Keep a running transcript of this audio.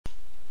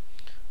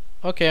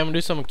Okay, I'm gonna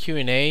do some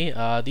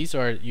Q&A. These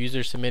are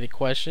user submitted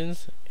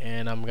questions,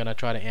 and I'm gonna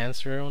try to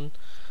answer them.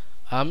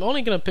 I'm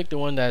only gonna pick the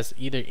one that's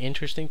either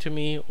interesting to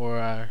me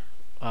or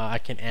I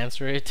can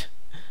answer it.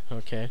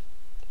 Okay.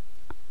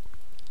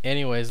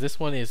 Anyways, this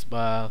one is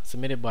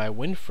submitted by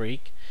Winfreak,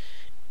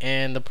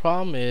 and the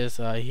problem is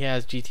he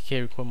has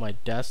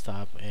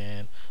gtk-recordmydesktop,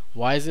 and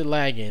why is it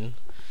lagging?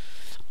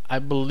 I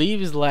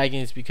believe it's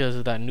lagging is because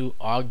of that new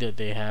OG that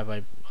they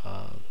have.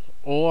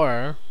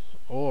 Or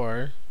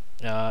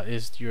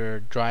is your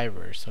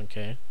drivers.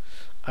 Okay,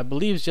 I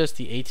believe it's just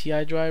the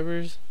ATI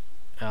drivers.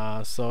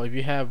 So if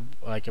you have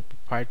like a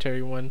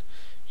proprietary one,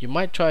 you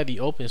might try the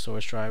open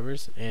source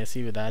drivers and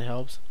see if that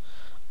helps.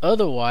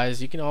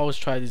 Otherwise, you can always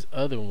try this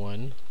other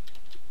one.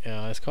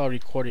 It's called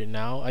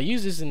RecordItNow. I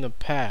used this in the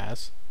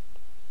past,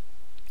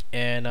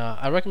 and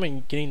I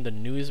recommend getting the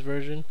newest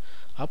version.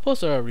 I'll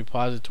post a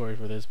repository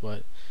for this,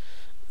 but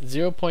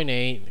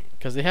 0.8,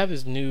 because they have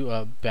this new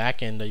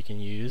backend that you can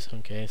use.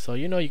 Okay, so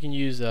you can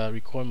use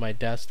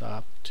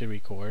RecordMyDesktop to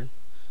record.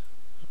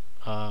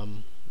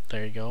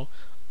 There you go.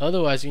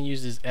 Otherwise, you can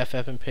use this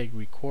Ffmpeg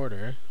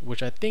Recorder,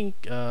 which I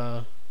think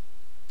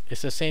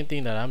it's the same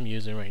thing that I'm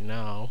using right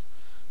now.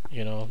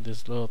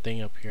 This little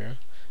thing up here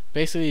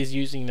basically is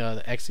using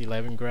the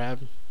X11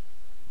 grab.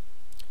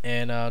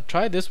 And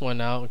try this one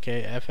out.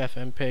 Okay,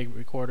 Ffmpeg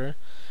Recorder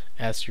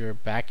as your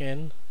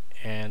backend,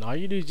 and all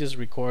you do is just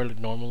record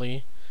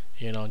normally.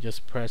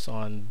 Just press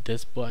on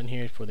this button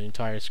here for the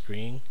entire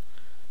screen,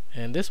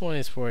 and this one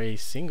is for a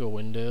single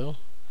window.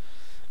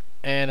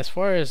 And as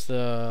far as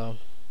the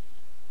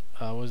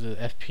what was it,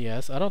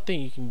 FPS, I don't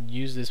think you can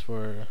use this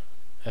for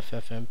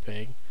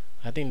Ffmpeg.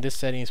 I think this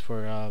setting is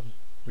for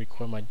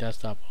record my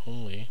desktop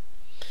only.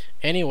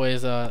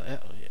 Anyways,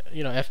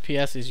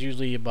 FPS is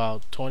usually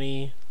about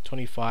 20,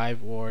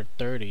 25, or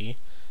 30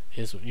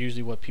 is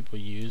usually what people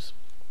use.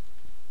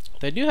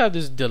 They do have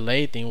this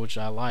delay thing, which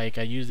I like.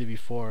 I used it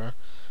before.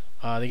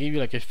 They give you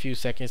like a few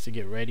seconds to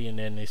get ready, and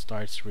then it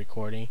starts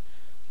recording.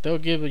 They'll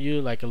give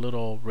you like a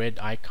little red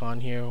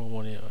icon here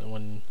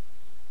when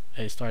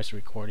it starts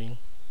recording.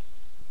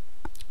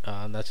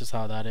 That's just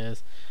how that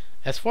is.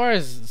 As far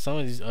as some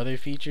of these other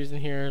features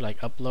in here, like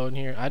upload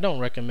here, I don't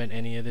recommend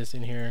any of this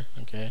in here.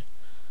 Okay.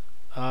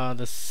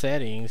 The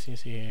settings you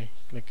see here,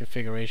 the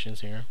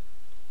configurations here.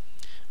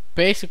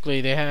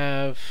 Basically, they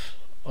have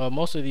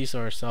most of these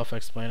are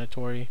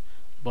self-explanatory,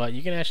 but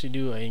you can actually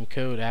do an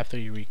encode after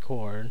you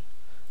record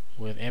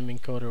with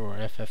mencoder or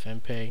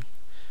Ffmpeg.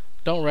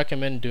 Don't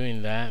recommend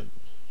doing that.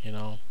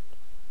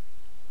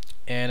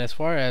 And as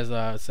far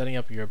as setting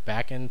up your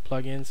backend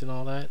plugins and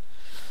all that,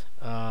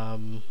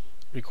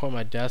 record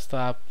my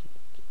desktop,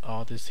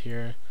 all this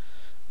here,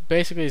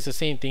 basically it's the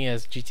same thing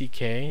as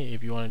GTK.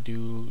 If you want to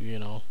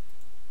do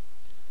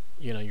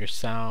your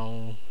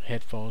sound,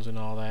 headphones, and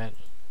all that,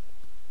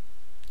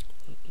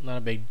 not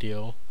a big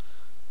deal.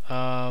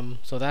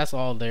 So that's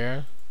all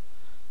there.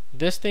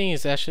 This thing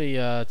is actually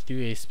to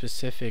do a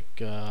specific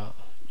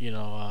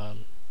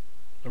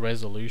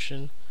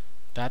resolution.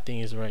 That thing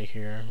is right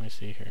here. Let me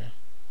see here.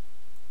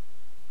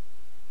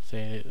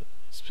 Say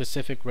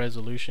specific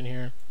resolution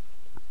here.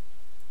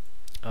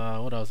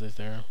 What else is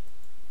there?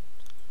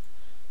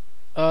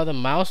 The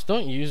mouse,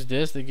 don't use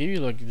this. They give you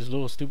like this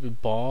little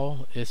stupid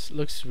ball. It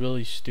looks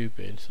really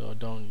stupid, so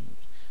don't.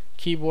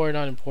 Keyboard,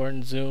 not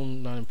important.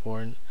 Zoom, not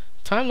important.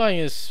 Timeline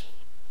is,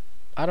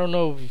 I don't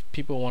know if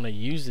people want to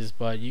use this,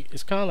 but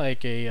it's kind of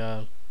like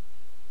a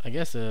I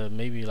guess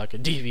maybe like a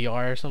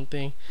DVR or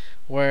something,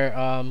 where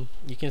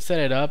you can set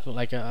it up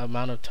like an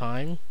amount of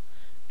time,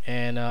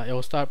 and it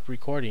will stop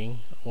recording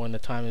when the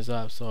time is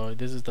up. So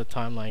this is the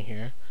timeline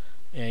here,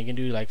 and you can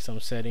do like some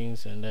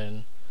settings, and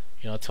then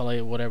tell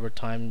it whatever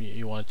time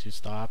you want it to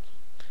stop,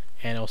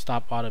 and it will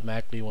stop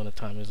automatically when the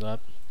time is up.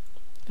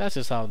 That's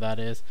just how that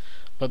is.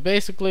 But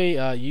basically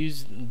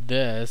use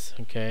this,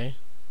 okay,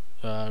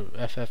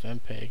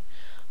 Ffmpeg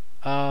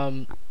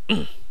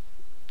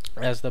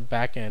as the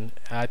backend.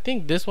 I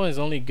think this one is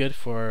only good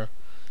for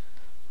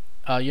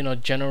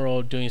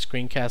general doing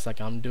screencasts like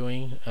I'm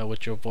doing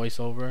with your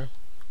voiceover,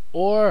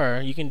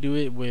 or you can do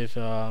it with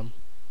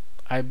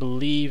I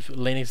believe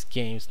Linux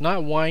games,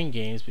 not Wine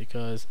games,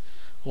 because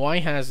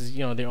Wine has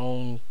their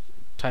own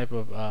type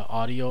of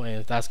audio,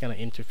 and that's gonna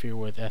interfere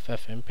with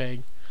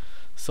Ffmpeg.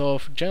 So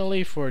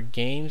generally for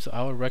games,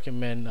 I would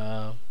recommend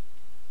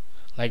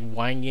like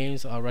Wine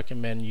games, I'll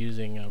recommend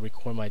using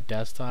Record My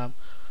Desktop.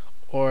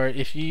 Or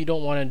if you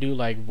don't want to do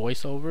like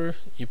voiceover,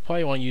 you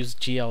probably want to use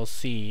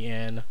GLC,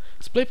 and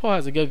Splitpole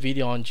has a good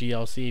video on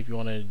GLC if you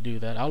want to do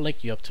that. I'll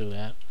link you up to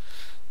that.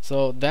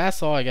 So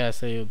that's all I gotta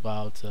say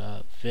about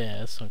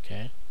this.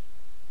 Okay,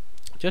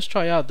 just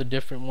try out the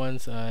different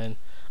ones, and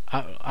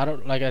I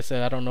don't, like I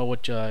said, I don't know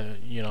what you're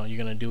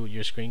gonna do with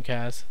your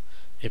screencast,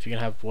 if you're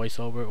gonna have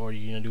voiceover or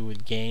you're gonna do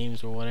with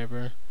games or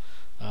whatever.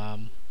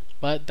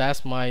 But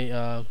that's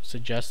my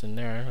suggestion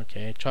there.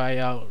 Okay, try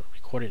out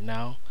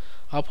RecordItNow.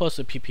 I'll post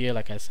a PPA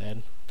like I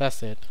said.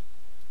 That's it.